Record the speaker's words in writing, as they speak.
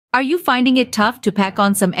Are you finding it tough to pack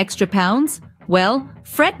on some extra pounds? Well,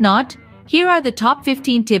 fret not. Here are the top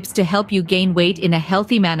 15 tips to help you gain weight in a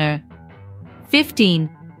healthy manner. 15.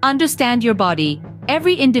 Understand your body.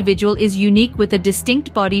 Every individual is unique with a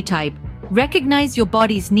distinct body type. Recognize your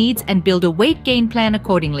body's needs and build a weight gain plan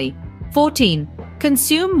accordingly. 14.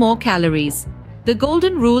 Consume more calories. The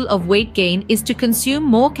golden rule of weight gain is to consume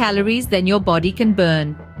more calories than your body can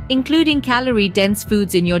burn. Including calorie-dense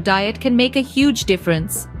foods in your diet can make a huge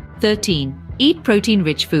difference. 13. Eat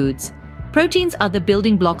protein-rich foods. Proteins are the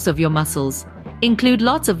building blocks of your muscles. Include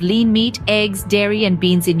lots of lean meat, eggs, dairy, and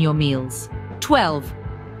beans in your meals. 12.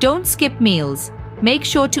 Don't skip meals. Make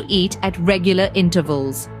sure to eat at regular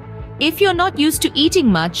intervals. If you're not used to eating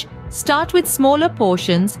much, start with smaller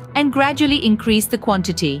portions and gradually increase the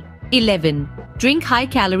quantity. 11. Drink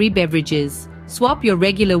high-calorie beverages. Swap your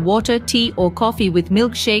regular water, tea, or coffee with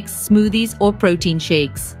milkshakes, smoothies, or protein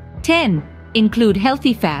shakes. 10. Include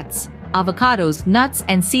healthy fats. Avocados, nuts,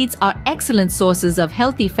 and seeds are excellent sources of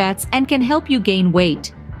healthy fats and can help you gain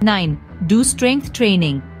weight. 9. Do strength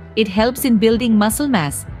training. It helps in building muscle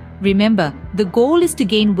mass. Remember, the goal is to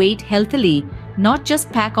gain weight healthily, not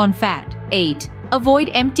just pack on fat. 8.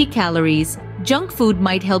 Avoid empty calories. Junk food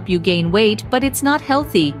might help you gain weight, but it's not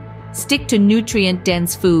healthy. Stick to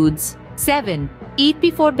nutrient-dense foods. 7. Eat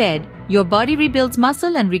before bed. Your body rebuilds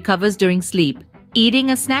muscle and recovers during sleep.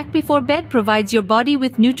 Eating a snack before bed provides your body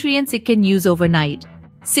with nutrients it can use overnight.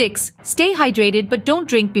 6. Stay hydrated but don't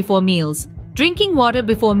drink before meals. Drinking water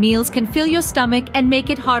before meals can fill your stomach and make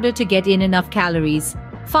it harder to get in enough calories.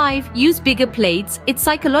 5. Use bigger plates. It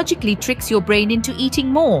psychologically tricks your brain into eating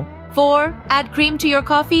more. 4. Add cream to your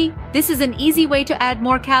coffee. This is an easy way to add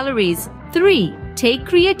more calories. 3. Take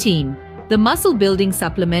creatine. The muscle-building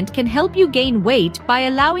supplement can help you gain weight by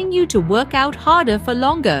allowing you to work out harder for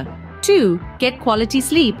longer. 2. Get quality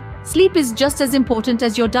sleep. Sleep is just as important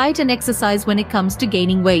as your diet and exercise when it comes to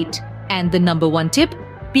gaining weight. And the number 1 tip,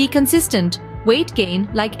 be consistent. Weight gain,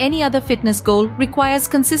 like any other fitness goal, requires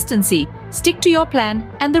consistency. Stick to your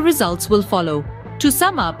plan and the results will follow. To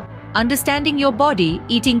sum up, understanding your body,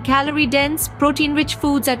 eating calorie-dense, protein-rich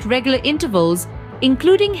foods at regular intervals,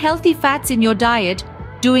 including healthy fats in your diet,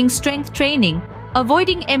 doing strength training,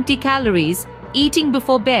 avoiding empty calories, eating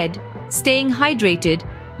before bed, staying hydrated,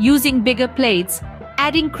 using bigger plates,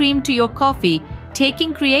 adding cream to your coffee,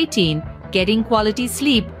 taking creatine, getting quality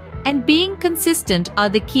sleep, and being consistent are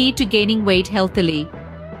the key to gaining weight healthily.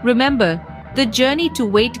 Remember, the journey to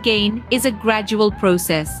weight gain is a gradual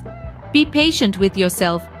process. Be patient with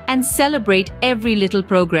yourself and celebrate every little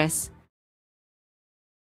progress.